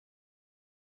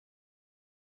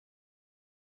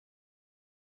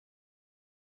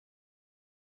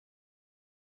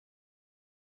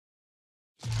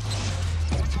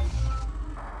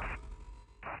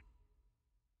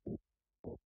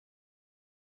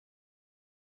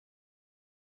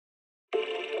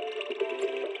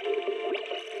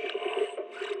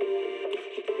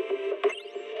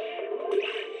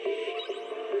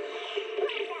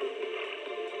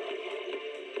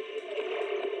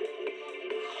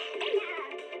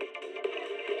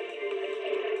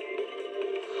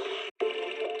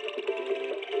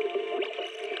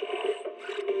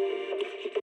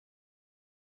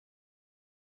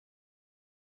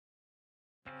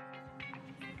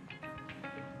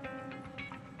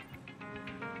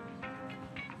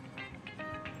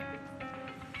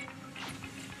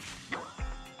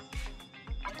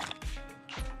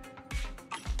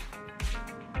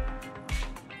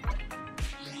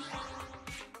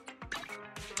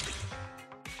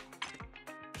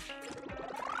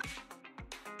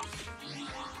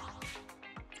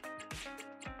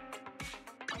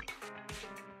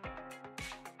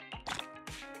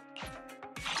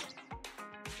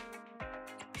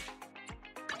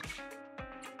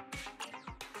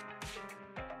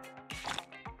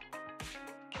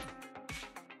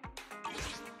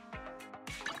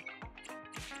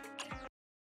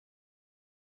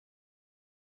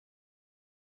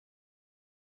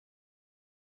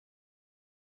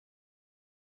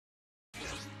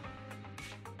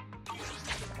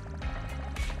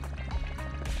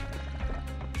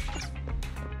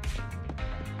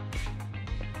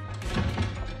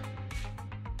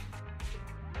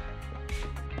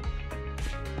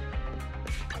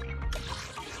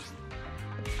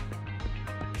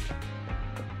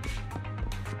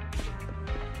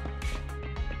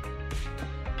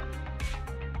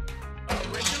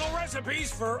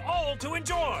recipes for all to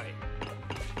enjoy.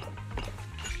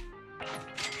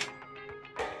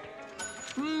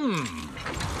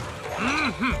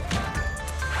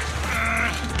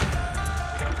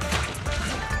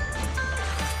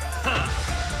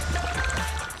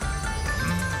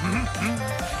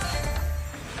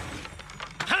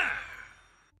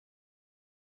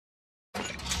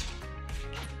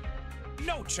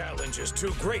 No challenge is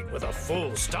too great with a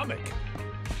full stomach.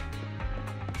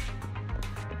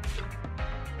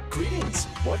 Greetings.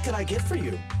 What can I get for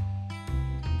you?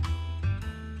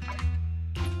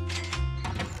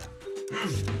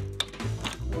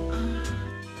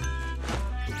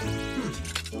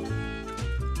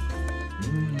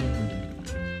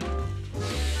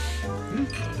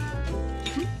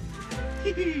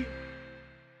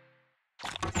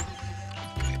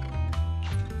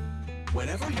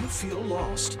 Whenever you feel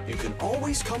lost, you can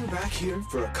always come back here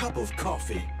for a cup of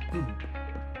coffee.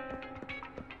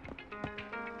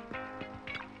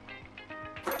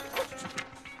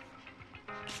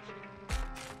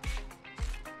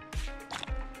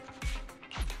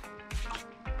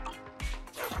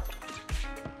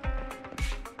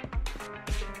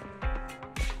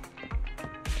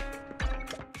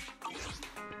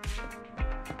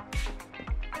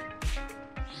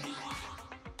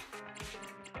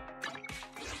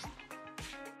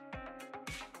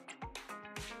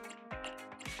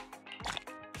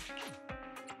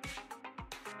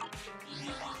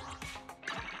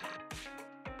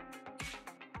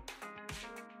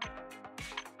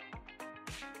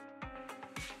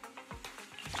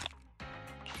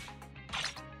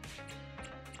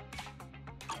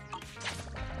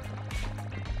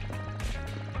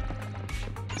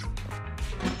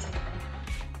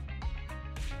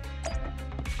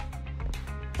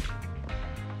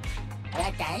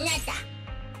 Nata.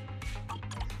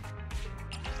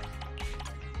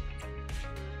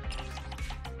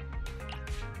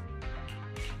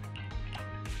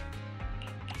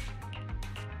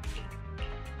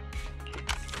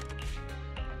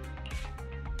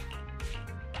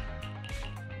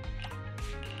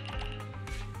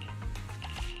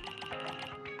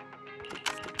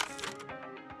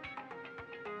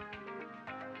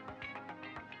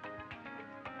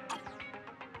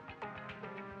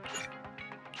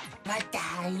 ま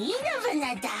たいいのぶ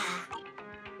なだ。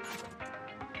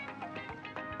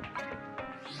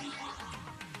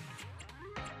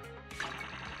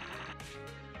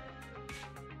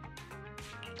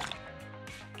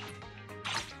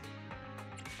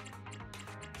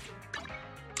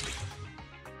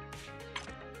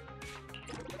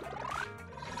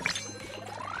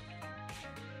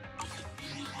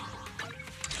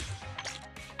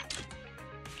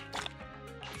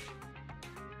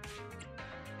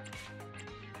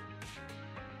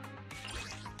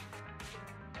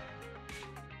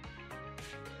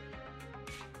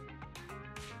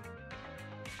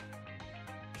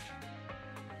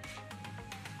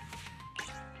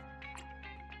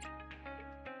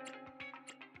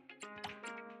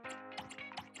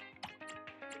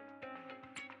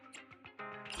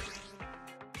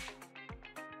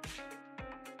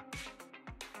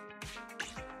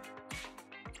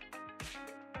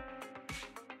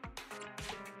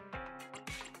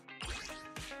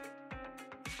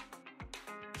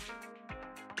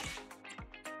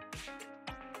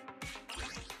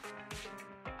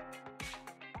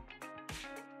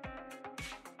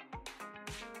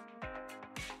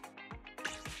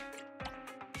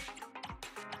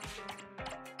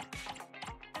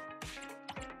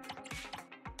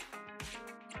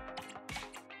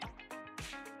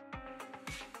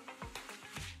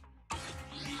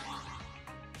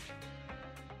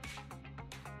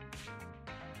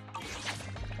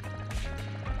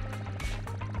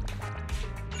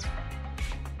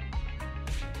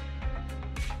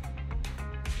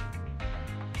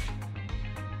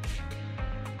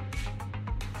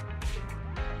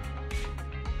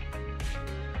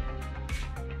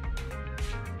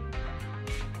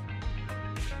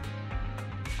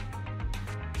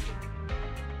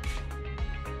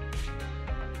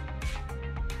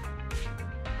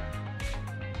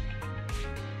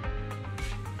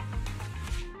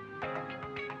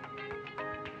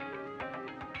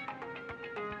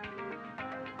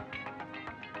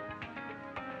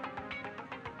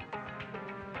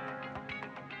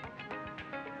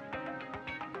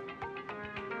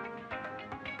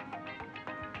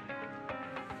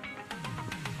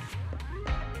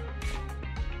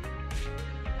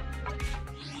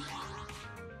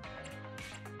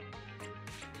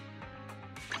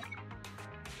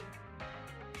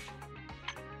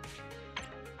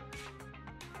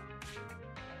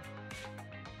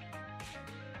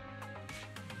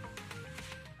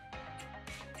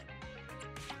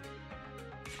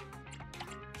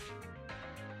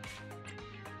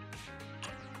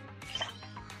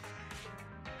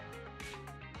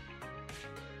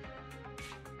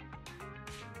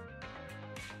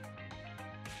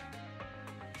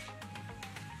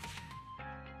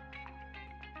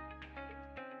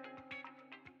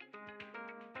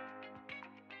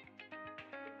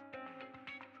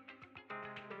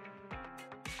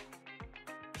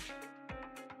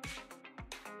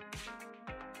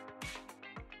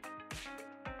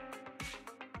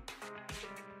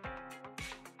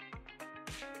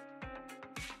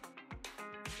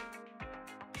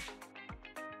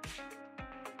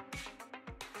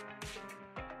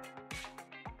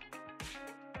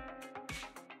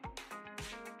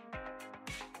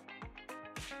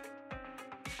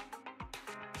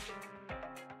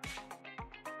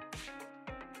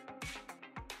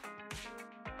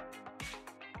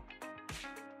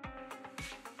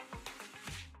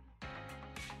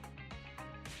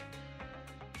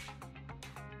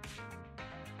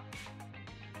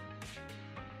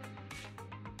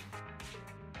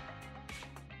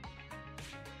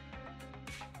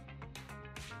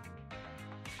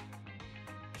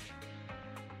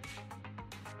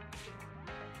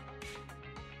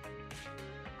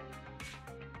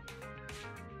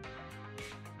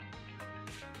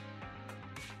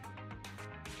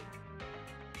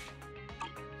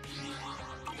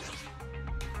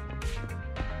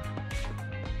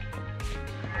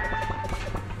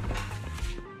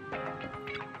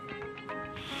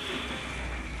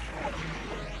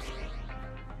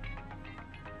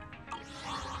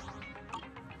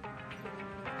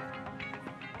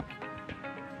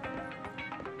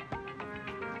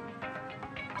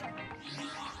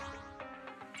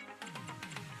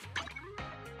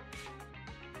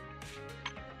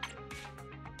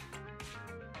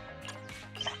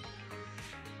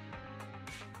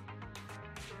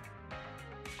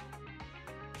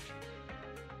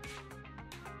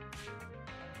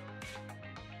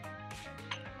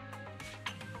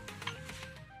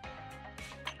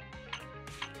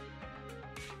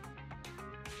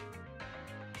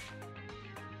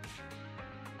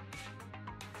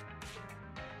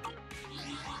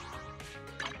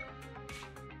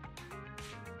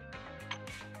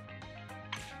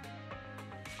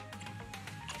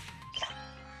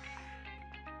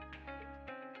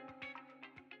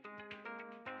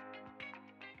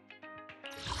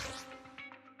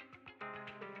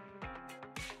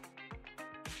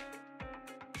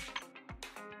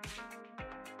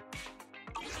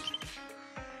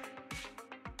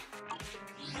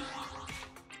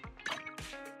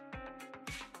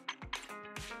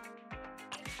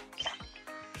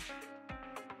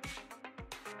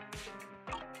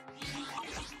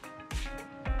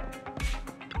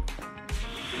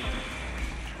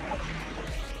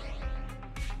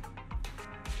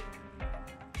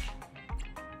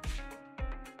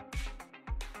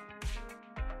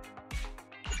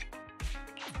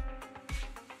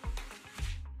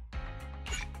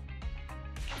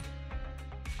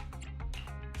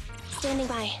Standing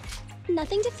by.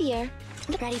 Nothing to fear.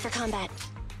 Ready for combat.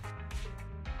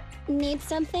 Need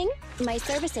something? My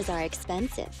services are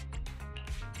expensive.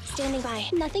 Standing by.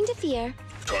 Nothing to fear.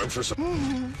 Time for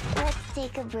some... Let's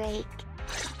take a break.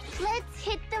 Let's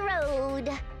hit the road.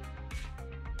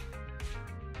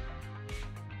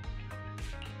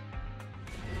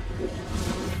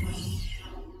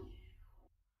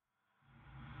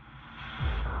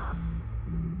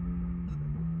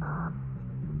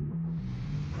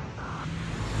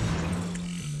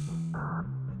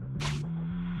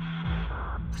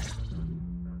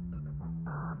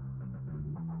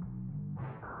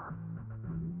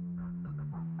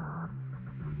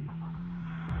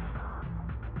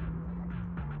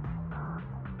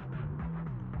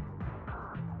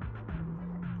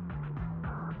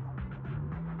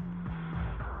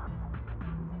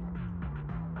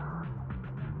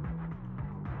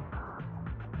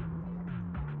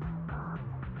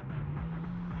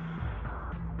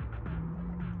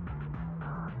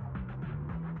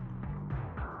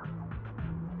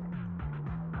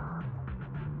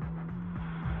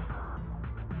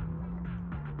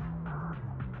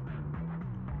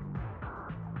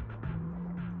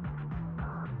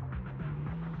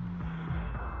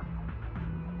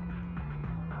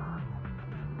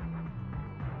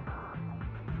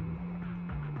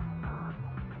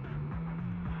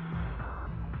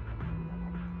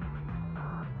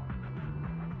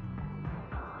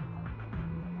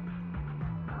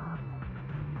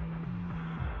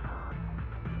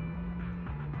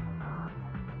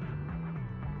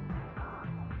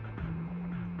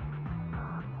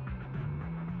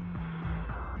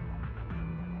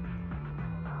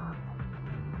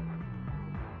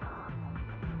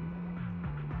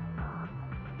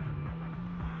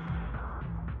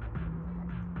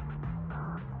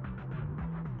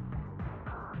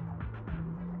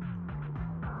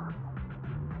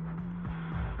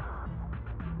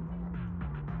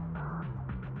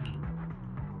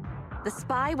 The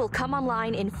spy will come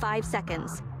online in 5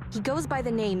 seconds. He goes by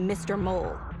the name Mr.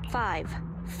 Mole. 5,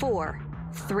 4,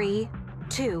 3,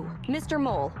 2. Mr.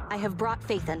 Mole, I have brought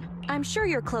Faithin. I'm sure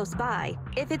you're close by.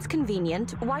 If it's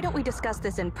convenient, why don't we discuss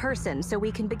this in person so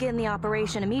we can begin the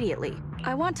operation immediately?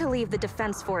 I want to leave the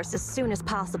Defense Force as soon as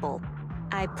possible.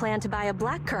 I plan to buy a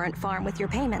blackcurrant farm with your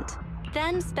payment.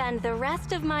 Then spend the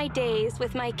rest of my days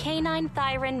with my canine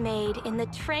Thyron maid in the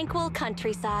tranquil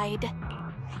countryside.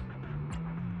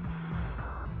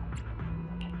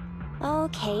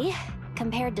 Okay.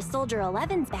 Compared to Soldier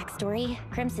 11's backstory,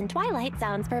 Crimson Twilight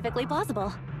sounds perfectly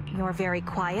plausible. You're very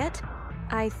quiet.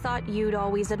 I thought you'd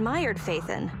always admired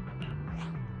Faithin.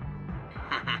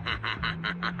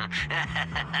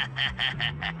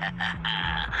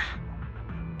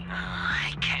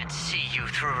 I can't see you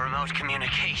through remote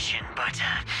communication, but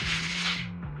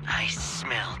I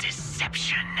smell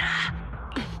deception.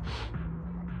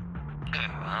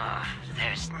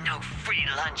 There's no free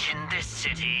lunch in this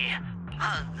city.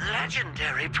 A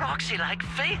legendary proxy like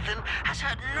Faithin has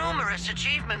had numerous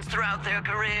achievements throughout their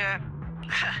career.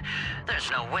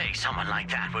 There's no way someone like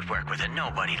that would work with a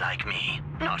nobody like me.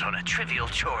 Not on a trivial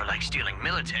chore like stealing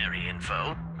military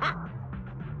info.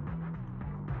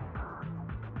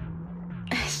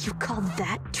 You call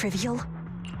that trivial?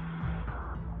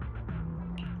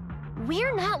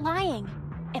 We're not lying.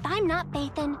 If I'm not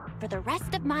Faithin, for the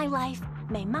rest of my life,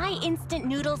 may my instant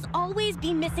noodles always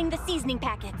be missing the seasoning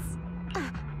packets.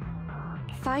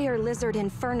 Fire Lizard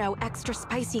Inferno extra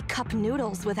spicy cup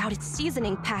noodles without its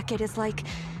seasoning packet is like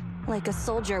a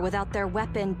soldier without their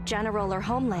weapon, general, or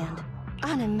homeland.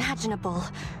 Unimaginable.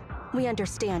 We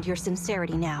understand your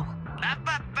sincerity now.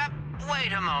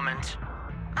 Wait a moment.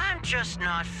 I'm just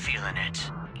not feeling it.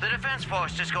 The Defense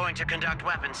Force is going to conduct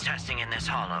weapons testing in this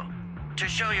hollow. To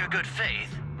show your good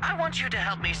faith, I want you to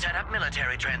help me set up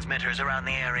military transmitters around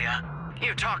the area.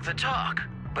 You talk the talk,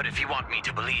 but if you want me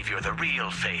to believe you're the real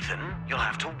Faithin, you'll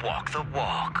have to walk the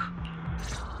walk.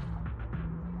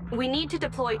 We need to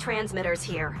deploy transmitters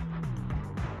here.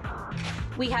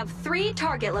 We have 3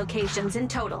 target locations in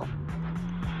total.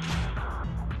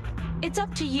 It's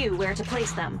up to you where to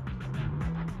place them.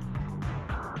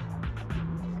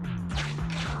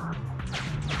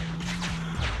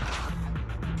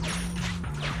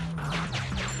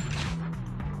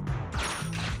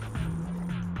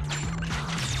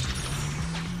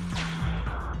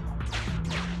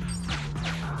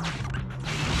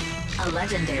 A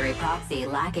legendary proxy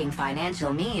lacking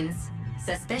financial means.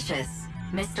 Suspicious.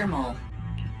 Mr. Mole.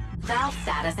 Valve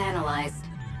status analyzed.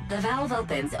 The valve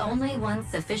opens only once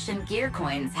sufficient gear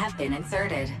coins have been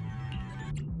inserted.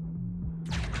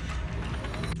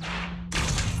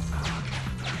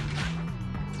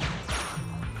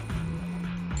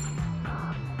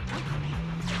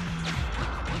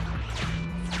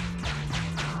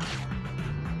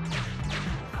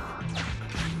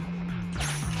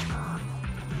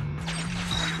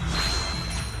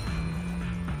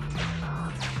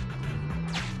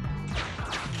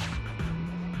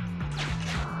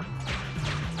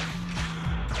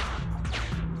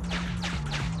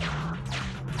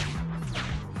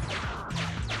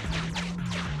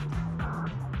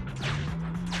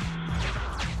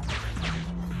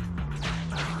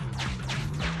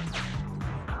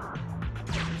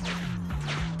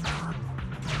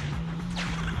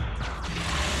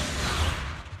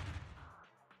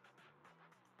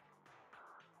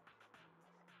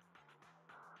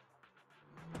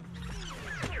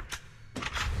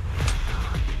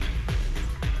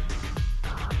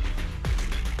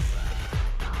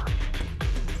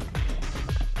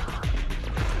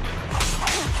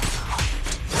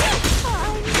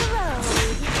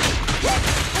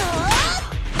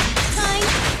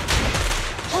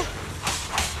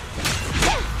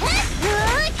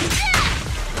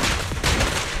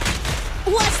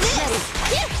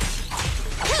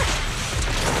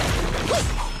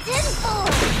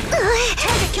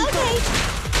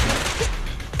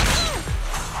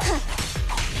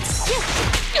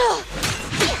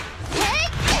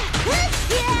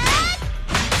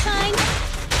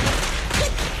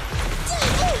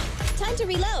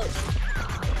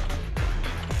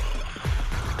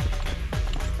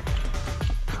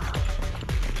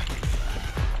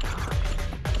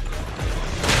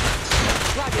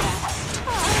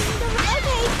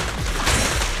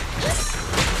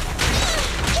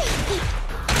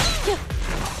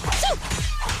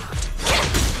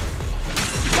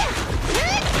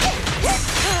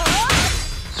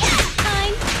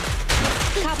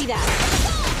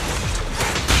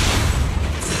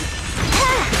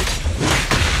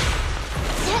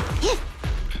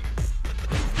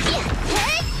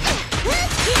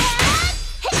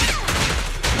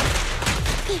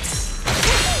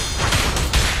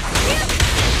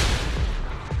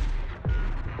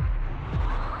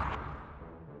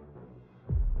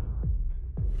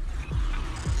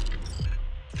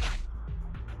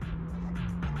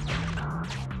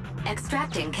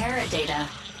 Extracting carrot data.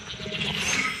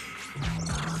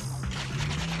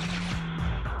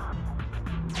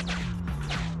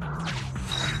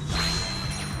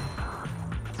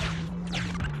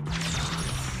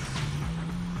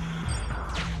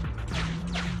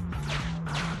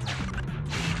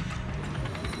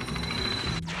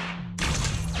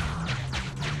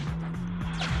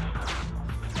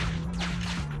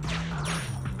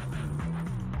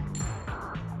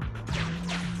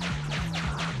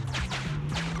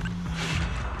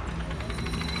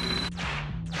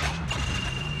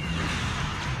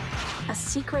 A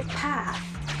secret path.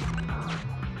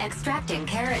 Extracting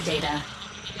carrot data.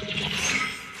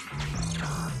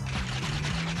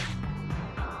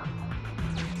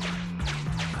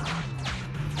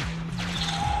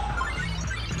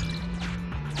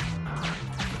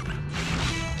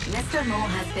 Mr. Mole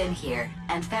has been here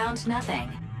and found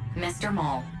nothing. Mr.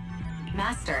 Mole.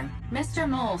 Master, Mr.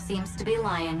 Mole seems to be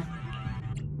lying.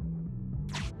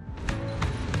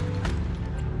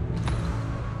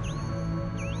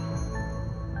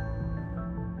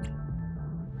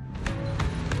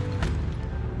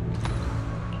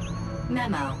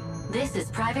 Memo. This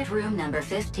is private room number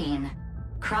 15.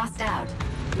 Crossed out.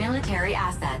 Military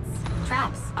assets.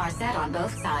 Traps are set on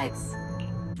both sides.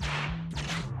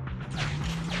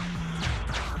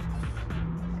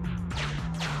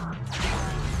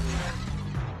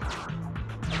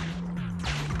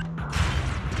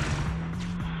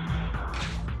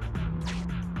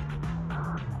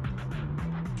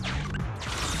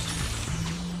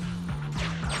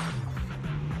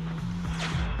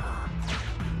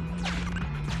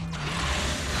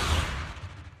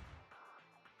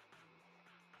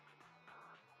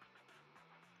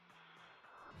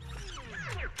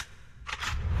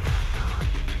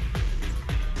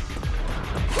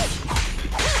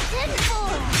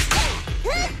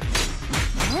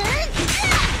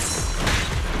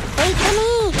 Wait for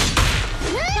me!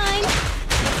 Fine.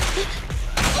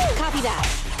 Copy that.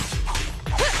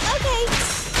 Okay.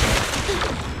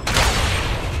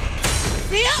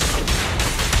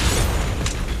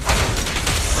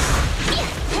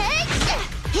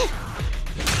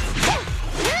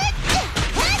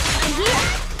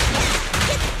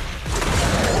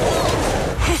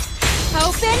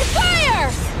 Open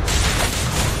fire!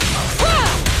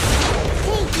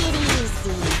 Take it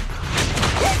easy.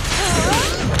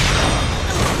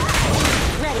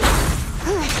 Ready.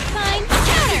 Fine.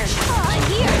 Counter! I'm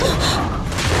here.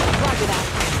 Roger that.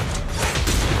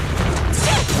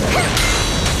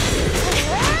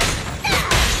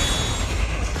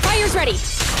 Fire's ready.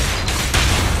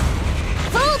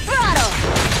 Full throttle!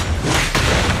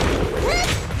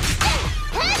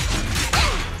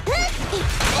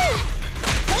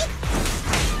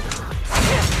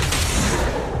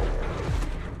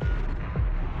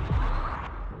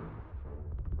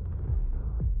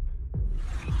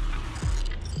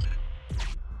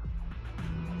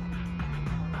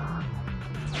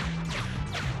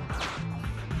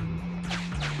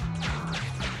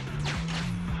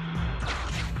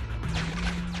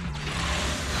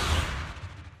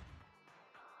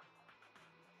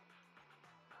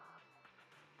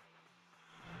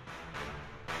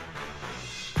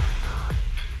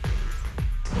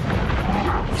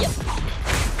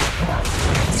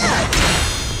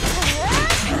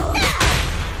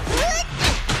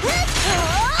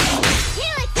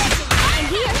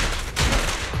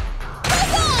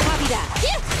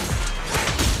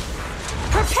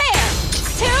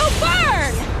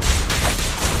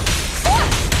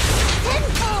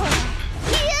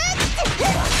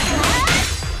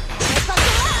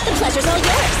 pleasure's all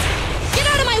yours! Get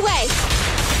out of my way!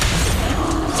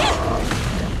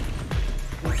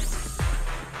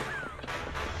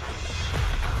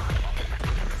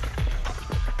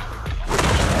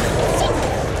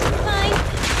 Fine.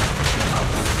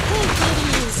 Take it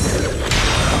easy.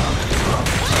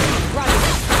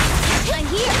 Roger. I'm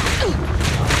here.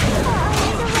 On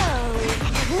the road.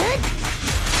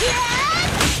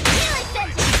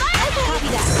 Copy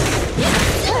that.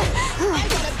 I'm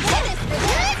gonna bonus for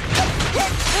this.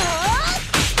 Fine.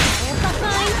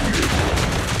 Incoming!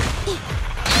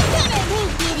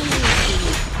 Take it easy.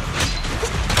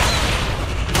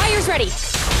 Fire's ready.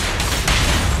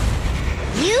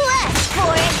 You asked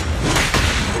for it.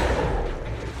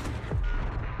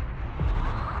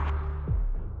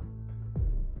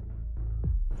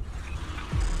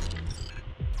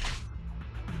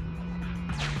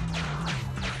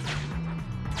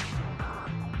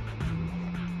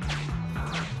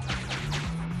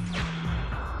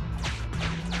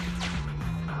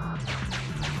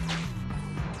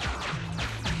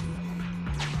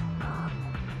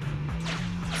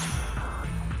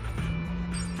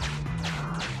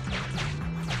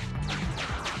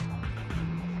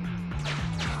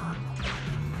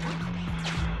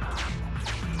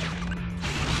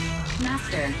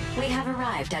 Master, we have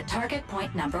arrived at target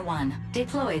point number 1.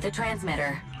 Deploy the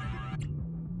transmitter.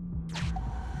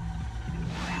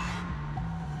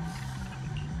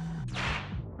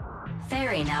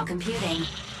 Ferry now computing.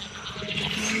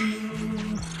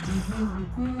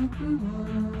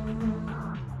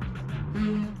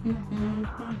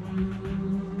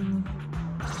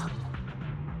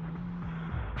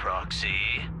 Proxy,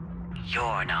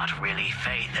 you're not really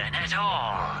Phaethon at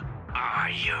all, are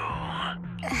you?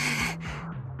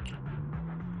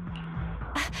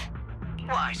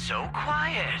 Why so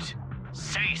quiet?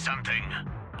 Say something.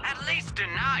 At least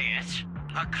deny it.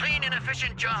 A clean and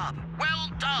efficient job. Well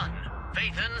done.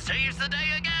 Phaethon saves the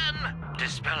day again.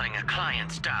 Dispelling a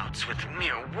client's doubts with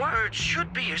mere words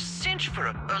should be a cinch for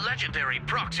a legendary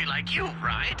proxy like you,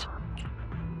 right?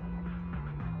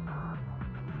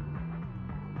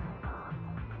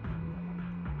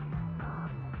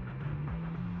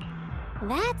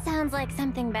 That sounds like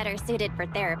something better suited for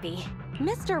therapy.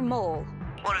 Mr. Mole,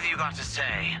 What have you got to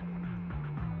say?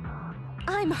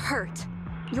 I'm hurt.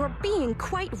 You're being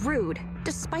quite rude,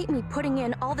 despite me putting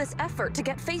in all this effort to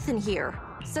get Phaethon here.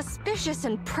 Suspicious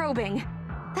and probing.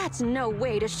 That's no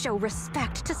way to show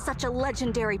respect to such a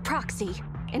legendary proxy.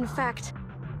 In fact,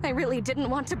 I really didn't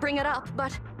want to bring it up,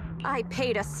 but I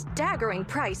paid a staggering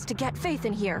price to get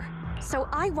Phaethon here. So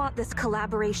I want this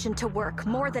collaboration to work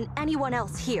more than anyone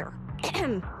else here.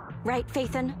 Right,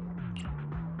 Phaethon?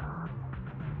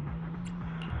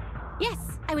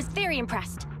 Yes, I was very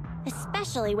impressed.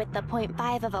 Especially with the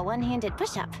 0.5 of a one-handed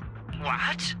push-up.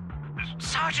 What?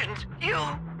 Sergeant, you...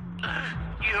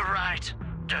 you're right.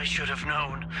 I should have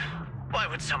known. Why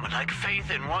would someone like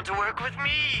Phaethon want to work with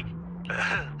me?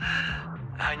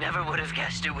 I never would have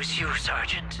guessed it was you,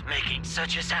 Sergeant, making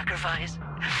such a sacrifice.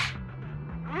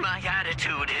 My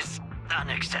attitude is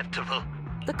unacceptable.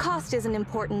 The cost isn't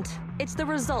important. It's the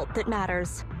result that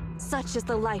matters. Such is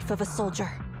the life of a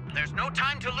soldier. There's no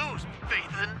time to lose,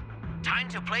 Phaethon. Time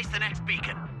to place the next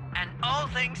beacon. And all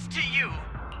thanks to you.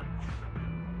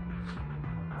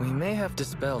 We may have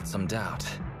dispelled some doubt,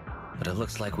 but it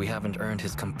looks like we haven't earned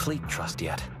his complete trust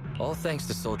yet. All thanks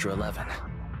to Soldier 11.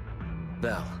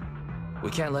 Belle,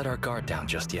 we can't let our guard down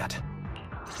just yet.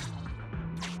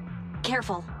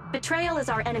 Careful. Betrayal is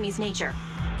our enemy's nature.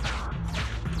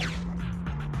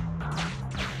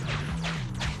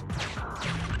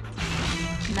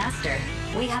 Master,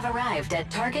 we have arrived at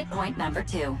target point number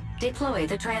 2. Deploy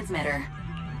the transmitter.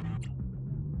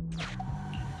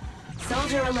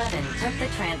 Soldier 11 took the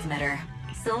transmitter.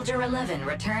 Soldier 11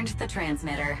 returned the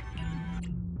transmitter.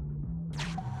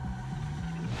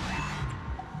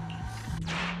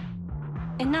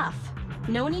 Enough.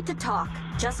 No need to talk.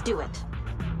 Just do it.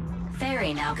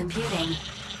 Ferry now computing.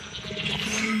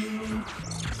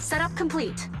 Setup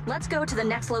complete. Let's go to the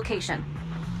next location.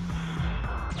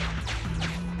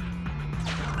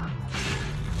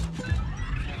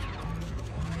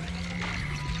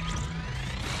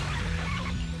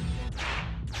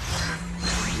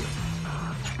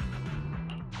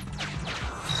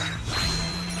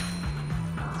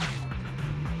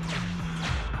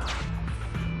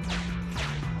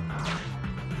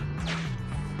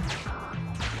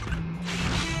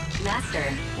 Master,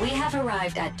 we have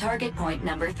arrived at target point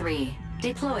number 3.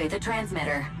 Deploy the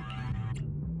transmitter.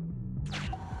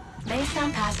 Based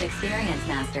on past experience,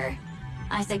 Master,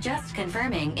 I suggest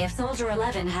confirming if Soldier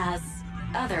 11 has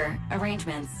other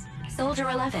arrangements. Soldier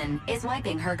 11 is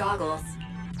wiping her goggles.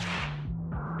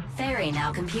 Ferry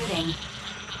now computing.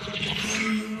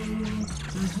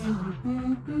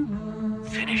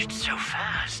 Finished so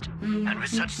fast, and with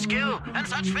such skill and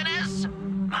such finesse.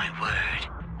 My word,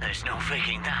 there's no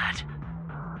faking that.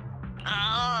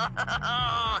 Oh,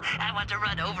 I want to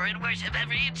run over and worship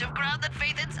every inch of ground that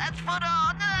Phaethon sets foot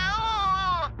on.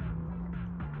 Oh!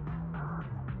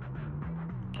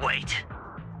 Wait.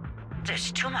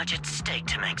 There's too much at stake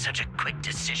to make such a quick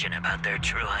decision about their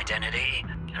true identity.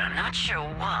 And I'm not sure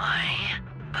why,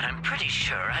 but I'm pretty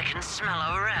sure I can smell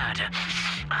a rat.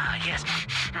 Ah, yes.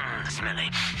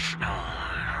 Smelly.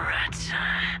 Oh, rats.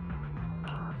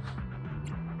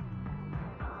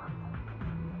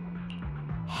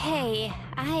 Hey,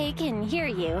 I can hear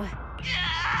you.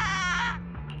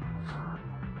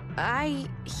 I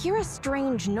hear a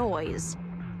strange noise.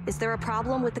 Is there a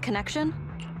problem with the connection?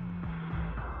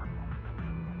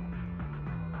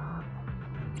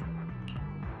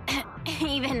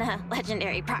 Even a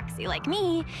legendary proxy like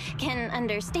me can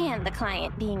understand the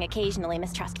client being occasionally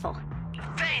mistrustful.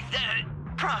 Faith,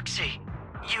 Proxy,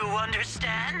 you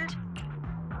understand?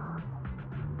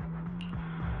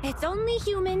 It's only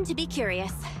human to be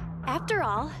curious. After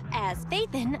all, as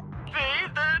Phaethon...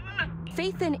 Phaethon?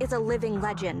 Phaethon is a living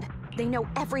legend. They know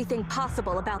everything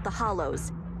possible about the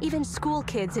Hollows. Even school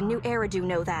kids in New Eridu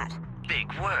know that.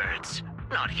 Big words.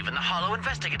 Not even the Hollow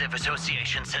Investigative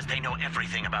Association says they know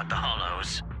everything about the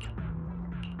Hollows.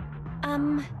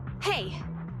 Hey,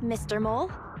 Mr.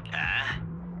 Mole.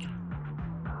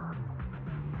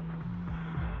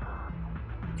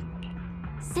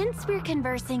 Since we're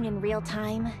conversing in real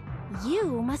time,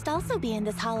 you must also be in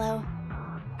this hollow.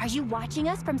 Are you watching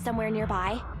us from somewhere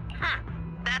nearby?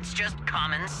 That's just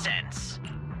common sense.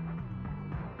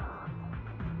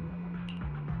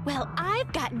 Well,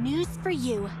 I've got news for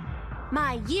you.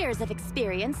 My years of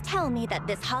experience tell me that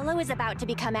this hollow is about to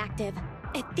become active.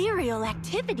 Ethereal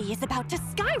activity is about to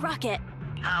skyrocket.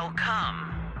 How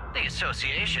come? The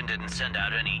association didn't send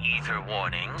out any ether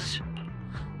warnings.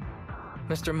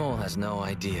 Mr. Mole has no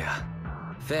idea.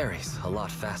 Varies a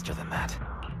lot faster than that.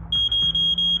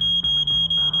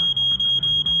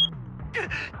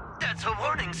 That's a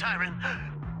warning siren.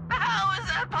 How is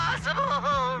that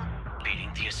possible?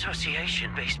 Beating the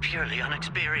association based purely on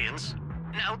experience.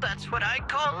 Now that's what I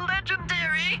call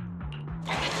legendary.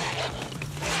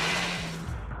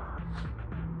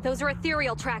 Those are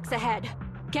ethereal tracks ahead.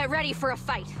 Get ready for a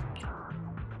fight.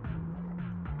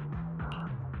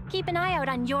 Keep an eye out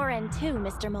on your end too,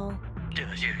 Mr. Mole.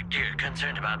 You're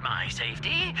concerned about my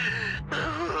safety?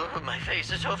 My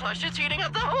face is so flushed it's eating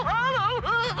up the whole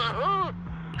hollow.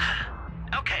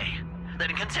 Okay, then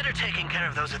consider taking care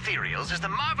of those ethereals as the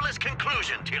marvelous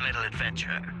conclusion to your little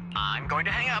adventure. I'm going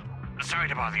to hang up. Sorry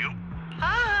to bother you.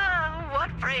 What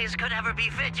praise could ever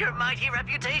befit your mighty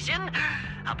reputation?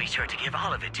 I'll be sure to give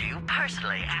all of it to you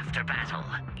personally after battle.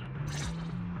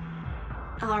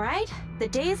 All right, the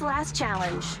day's last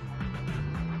challenge.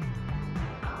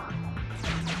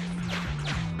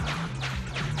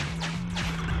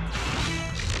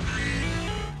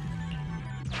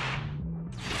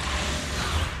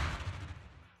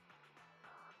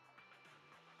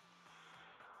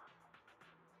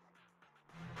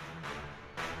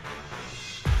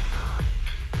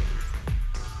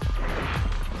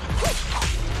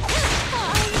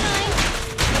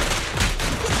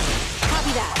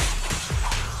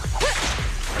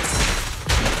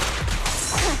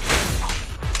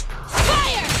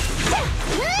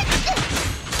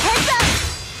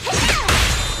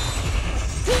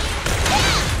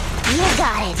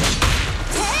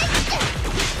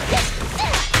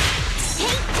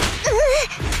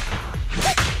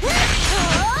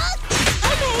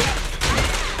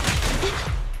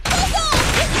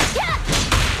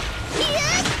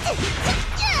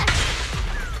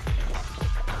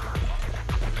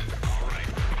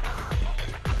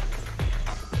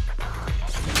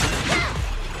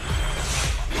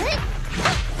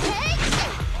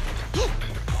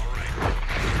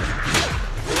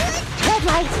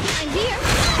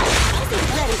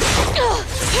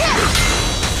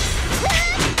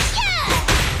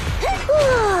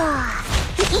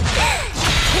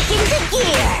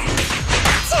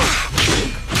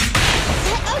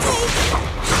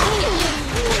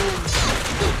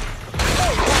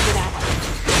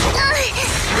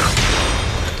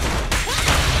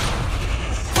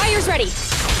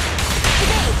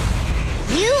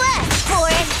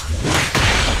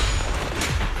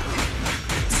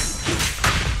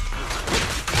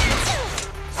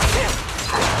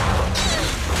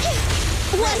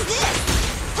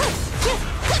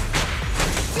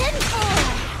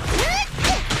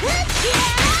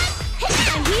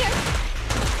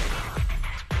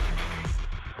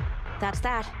 That's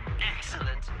that.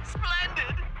 Excellent.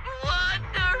 Splendid.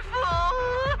 Wonderful.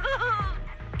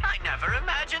 I never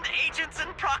imagined agents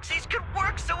and proxies could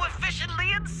work so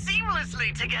efficiently and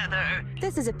seamlessly together.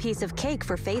 This is a piece of cake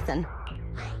for Phaethon.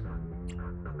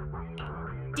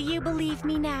 Do you believe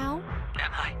me now?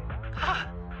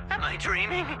 Am I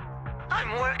dreaming?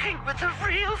 I'm working with the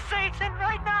real Phaethon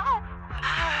right now.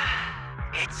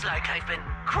 It's like I've been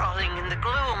crawling in the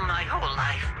gloom my whole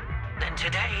life. Then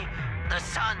today, the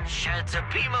sun sheds a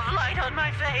beam of light on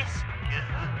my face.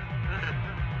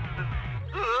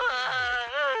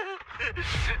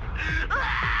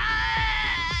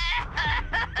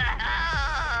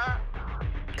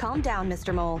 Calm down,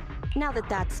 Mr. Mole. Now that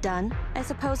that's done, I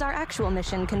suppose our actual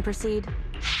mission can proceed.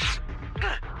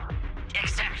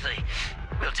 Exactly.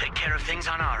 We'll take care of things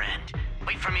on our end.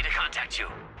 Wait for me to contact you.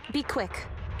 Be quick.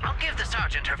 I'll give the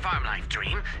sergeant her farm life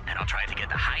dream, and I'll try to get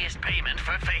the highest payment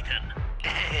for Phaethon.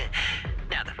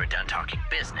 Now that we're done talking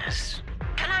business,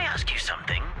 can I ask you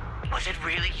something? Was it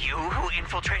really you who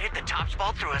infiltrated the Tops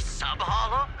Vault through a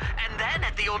sub-hollow? And then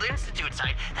at the old Institute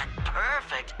site, that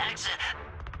perfect exit...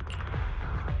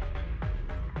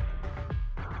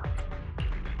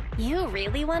 You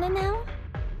really want to know?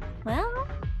 Well,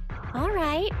 All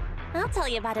right. I'll tell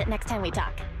you about it next time we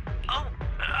talk. Oh,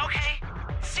 okay.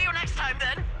 See you next time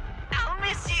then. I'll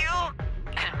miss you.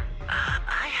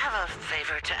 I have a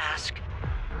favor to ask.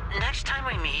 Next time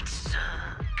we meet,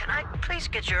 can I please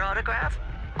get your autograph?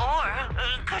 Or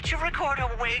could you record a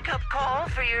wake-up call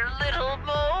for your little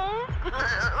mole?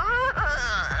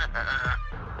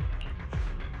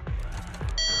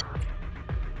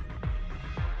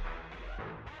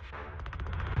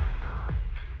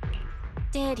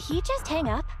 Did he just hang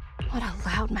up? What a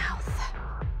loudmouth.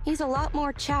 He's a lot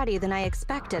more chatty than I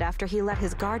expected after he let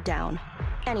his guard down.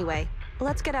 Anyway,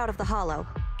 let's get out of the hollow.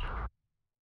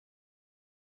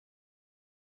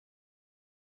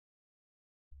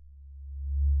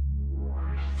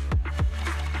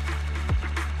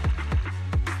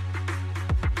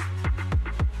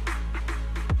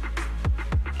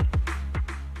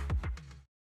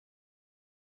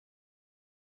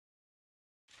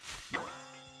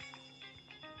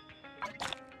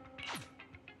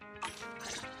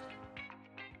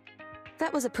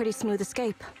 That was a pretty smooth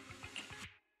escape.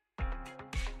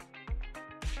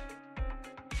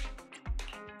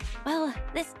 Well,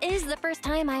 this is the first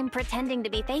time I'm pretending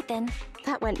to be Phaethon.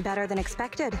 That went better than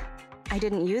expected. I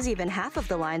didn't use even half of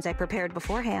the lines I prepared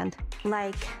beforehand.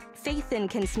 Like, Phaethon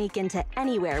can sneak into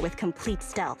anywhere with complete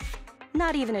stealth.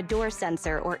 Not even a door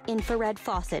sensor or infrared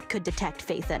faucet could detect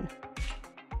Phaethon.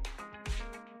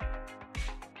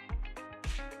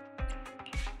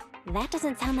 That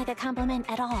doesn't sound like a compliment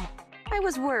at all. I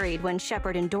was worried when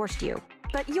Shepard endorsed you,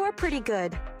 but you're pretty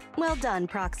good. Well done,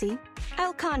 Proxy.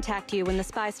 I'll contact you when the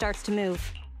spy starts to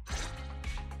move.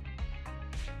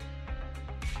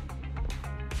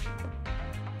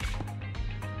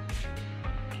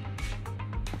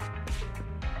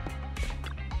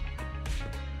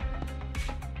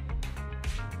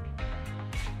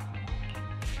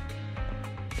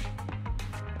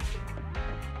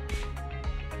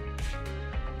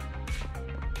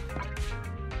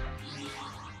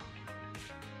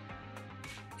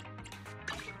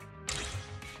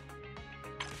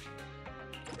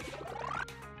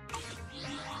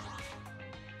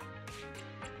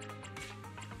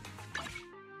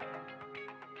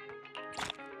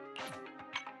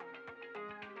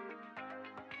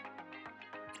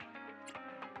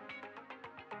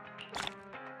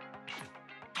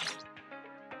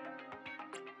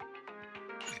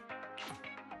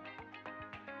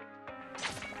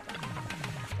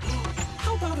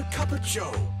 How about a cup of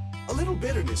joe? A little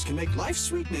bitterness can make life's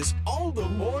sweetness all the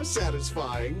more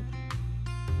satisfying.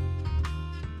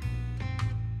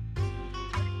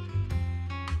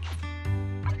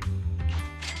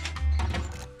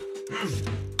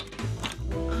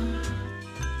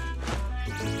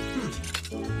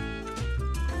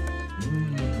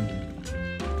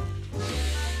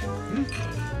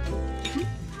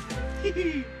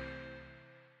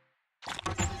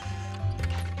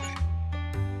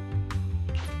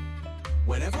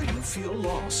 Whenever you feel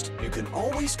lost, you can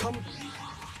always come...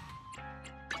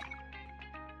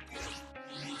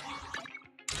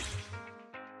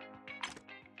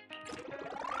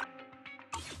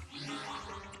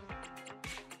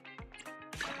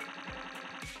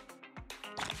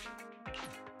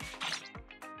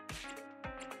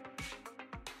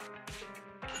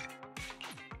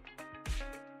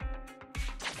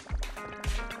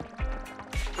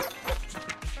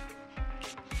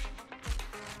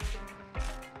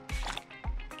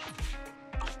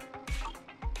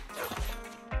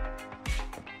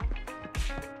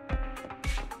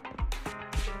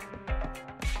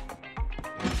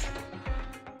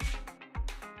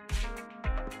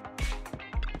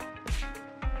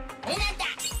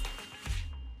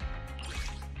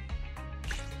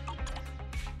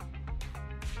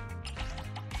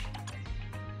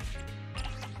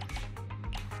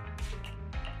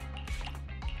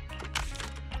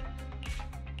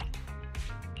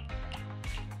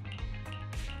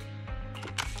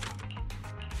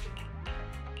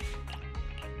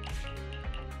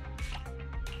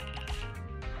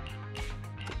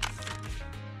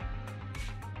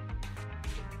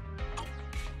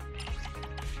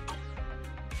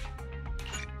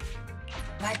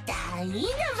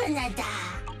 Vanada.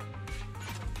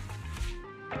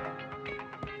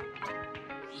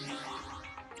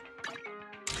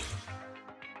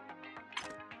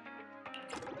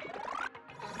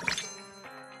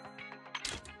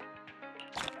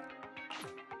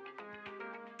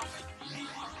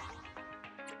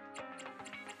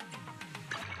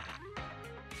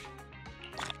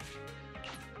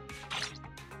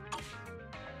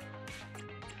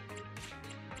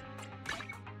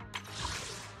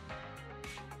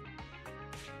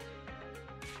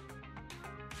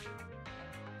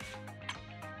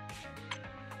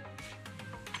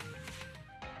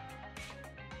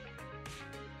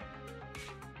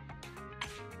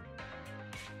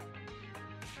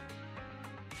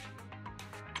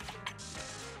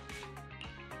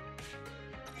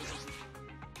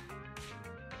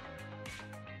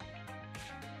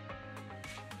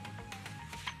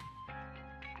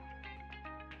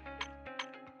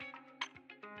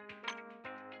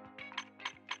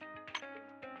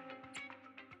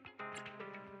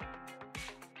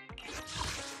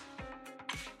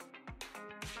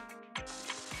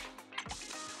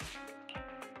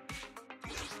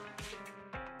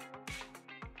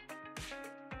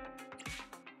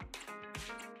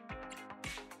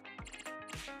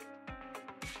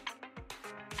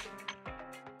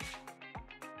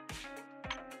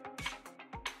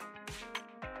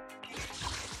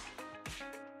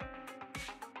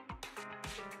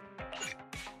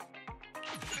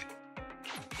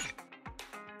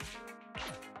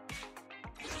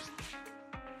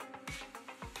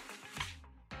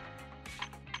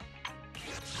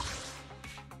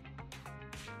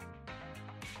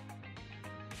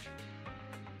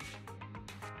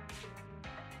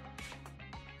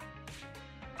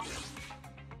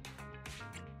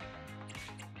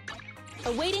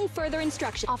 Awaiting further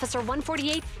instruction. Officer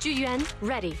 148, Juyuan,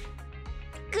 ready.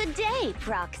 Good day,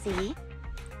 Proxy.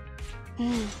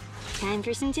 Time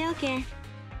for some tail care.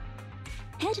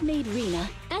 Headmaid Rena,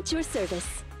 at your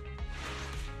service.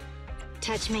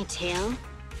 Touch my tail?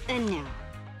 No.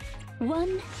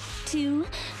 1, 2,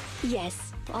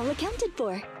 yes, all accounted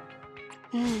for.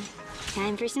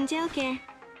 Time for some tail care.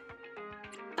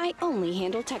 I only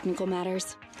handle technical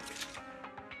matters.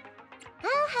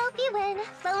 I'll help you win.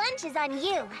 The lunch is on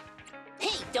you.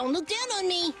 Hey, don't look down on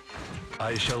me!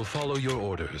 I shall follow your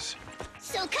orders.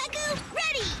 Sokaku,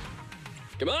 ready!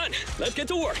 Come on, let's get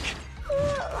to work.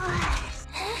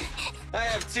 I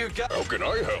have two guys. How can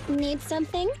I help? Need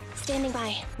something? Standing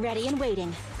by. Ready and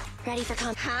waiting. Ready for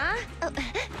Huh? Oh,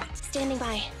 standing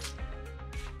by.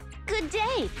 Good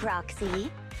day,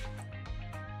 Proxy.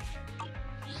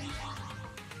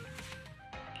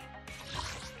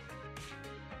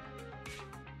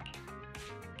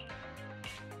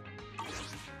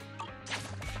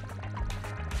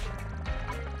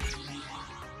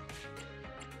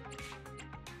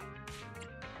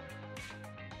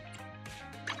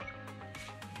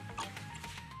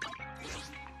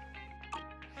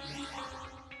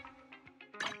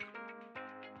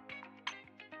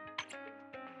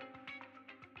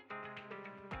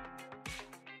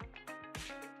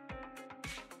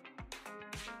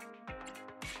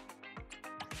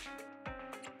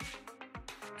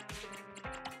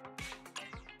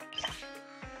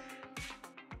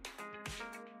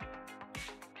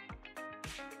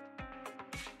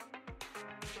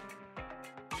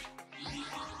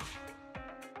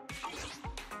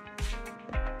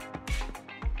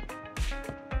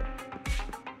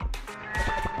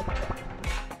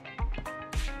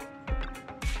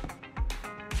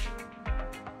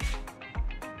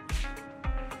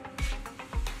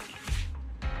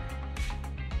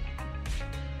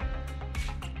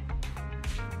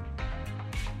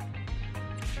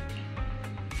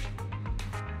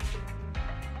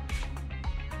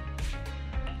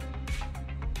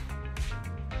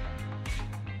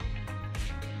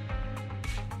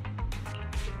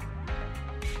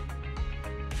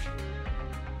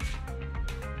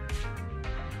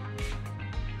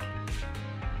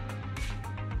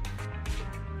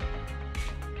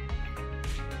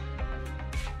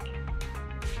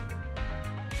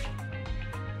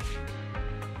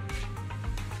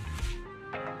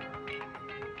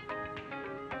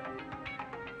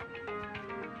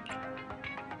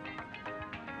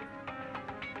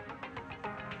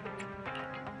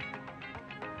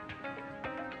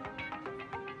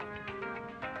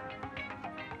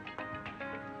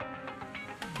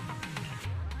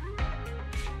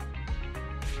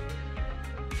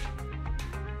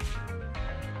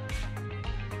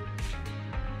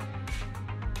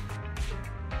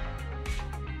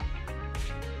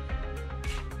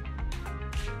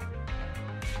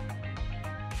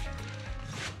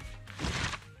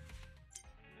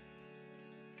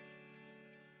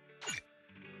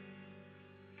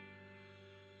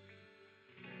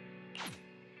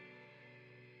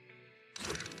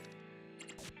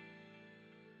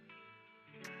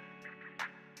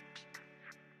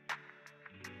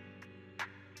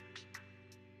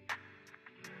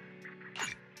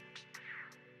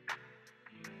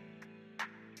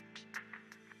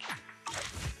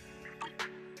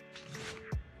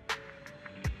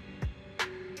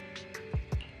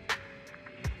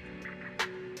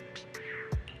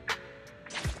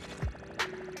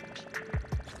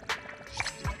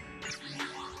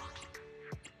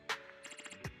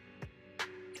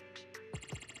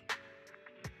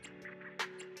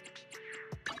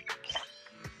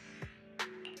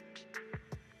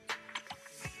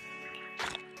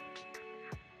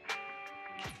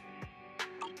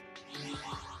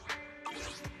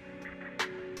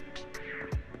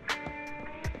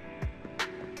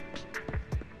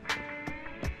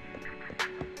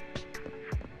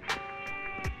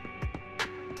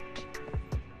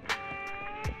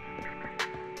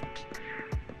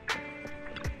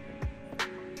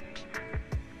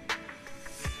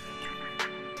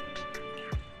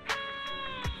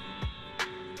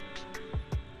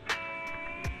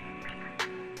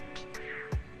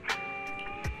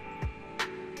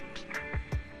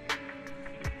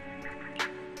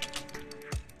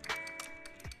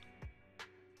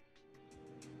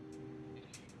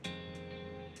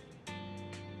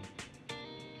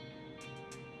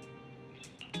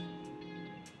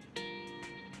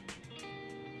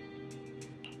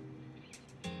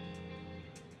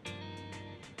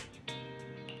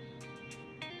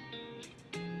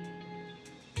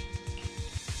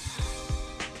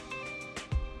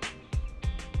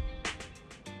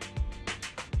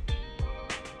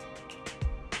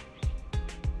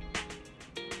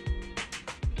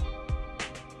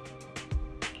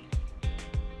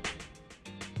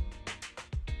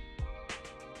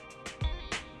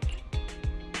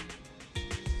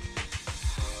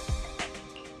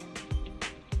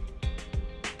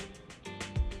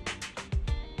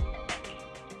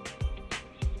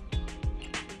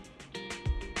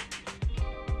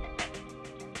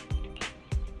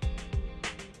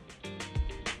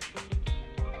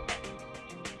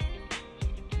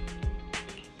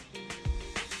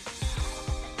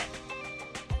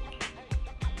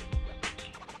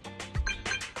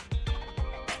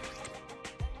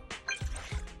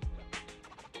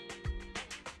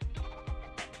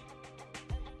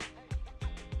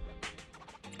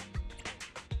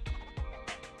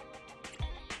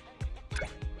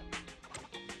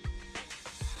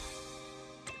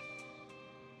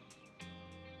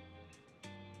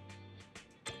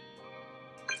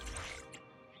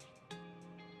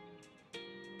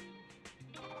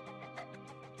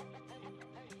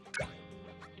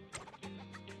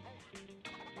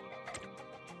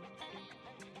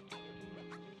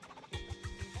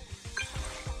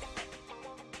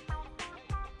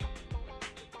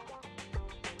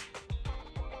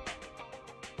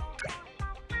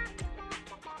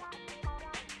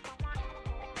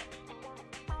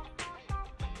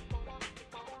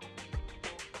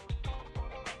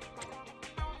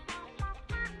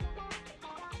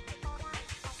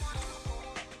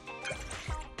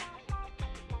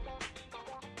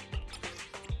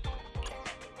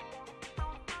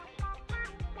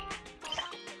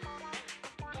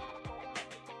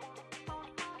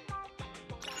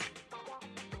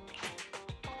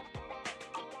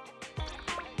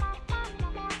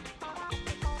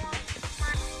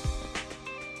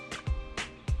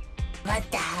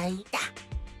 だ。